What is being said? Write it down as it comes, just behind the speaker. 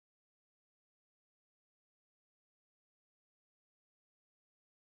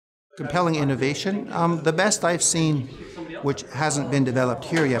Compelling innovation. The best I've seen, which hasn't been developed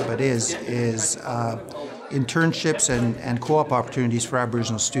here yet, but is internships and co-op opportunities for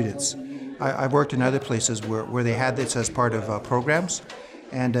Aboriginal students. I've worked in other places where they had this as part of programs,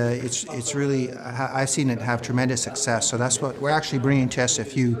 and it's really I've seen it have tremendous success. So that's what we're actually bringing to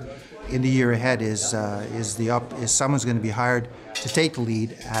SFU in the year ahead is someone's going to be hired to take the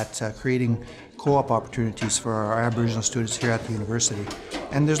lead at creating co-op opportunities for our Aboriginal students here at the university.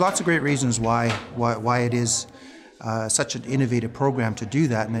 And there's lots of great reasons why it is such an innovative program to do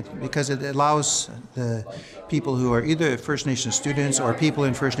that, and because it allows the people who are either First Nations students or people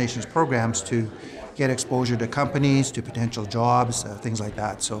in First Nations programs to get exposure to companies, to potential jobs, things like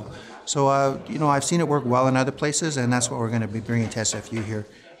that. So I've seen it work well in other places, and that's what we're going to be bringing to SFU here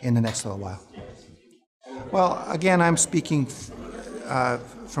in the next little while. Well, again, I'm speaking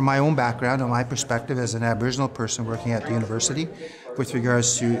from my own background and my perspective as an Aboriginal person working at the university with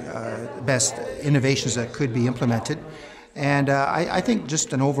regards to best innovations that could be implemented. And I think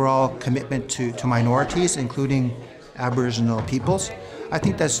just an overall commitment to minorities, including Aboriginal peoples. I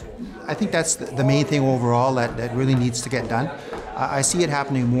think that's the main thing overall that really needs to get done. I see it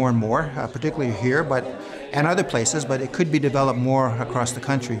happening more and more, particularly here, and other places, but it could be developed more across the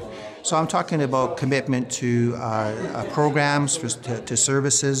country. So I'm talking about commitment to programs, to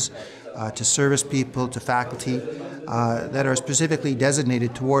services, to service people, to faculty that are specifically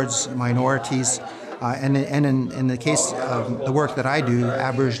designated towards minorities, and in the case of the work that I do,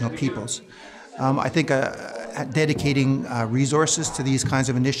 Aboriginal peoples. I think dedicating resources to these kinds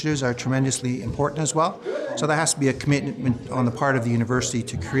of initiatives are tremendously important as well. So there has to be a commitment on the part of the university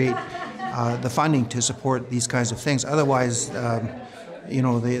to create the funding to support these kinds of things. Otherwise,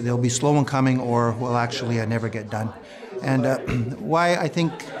 they'll be slow in coming or will actually never get done. And why I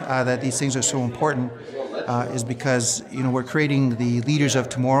think that these things are so important is because we're creating the leaders of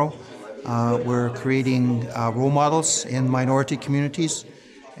tomorrow. We're creating role models in minority communities,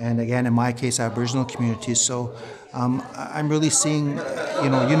 and again, in my case, Aboriginal communities. So I'm really seeing,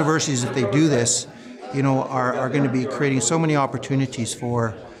 universities, if they do this, are going to be creating so many opportunities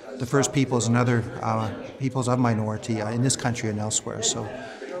for the First Peoples and other peoples of minority in this country and elsewhere. So,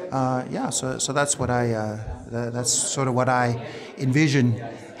 so that's what that's sort of what I envision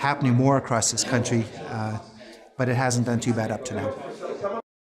happening more across this country, but it hasn't done too bad up to now.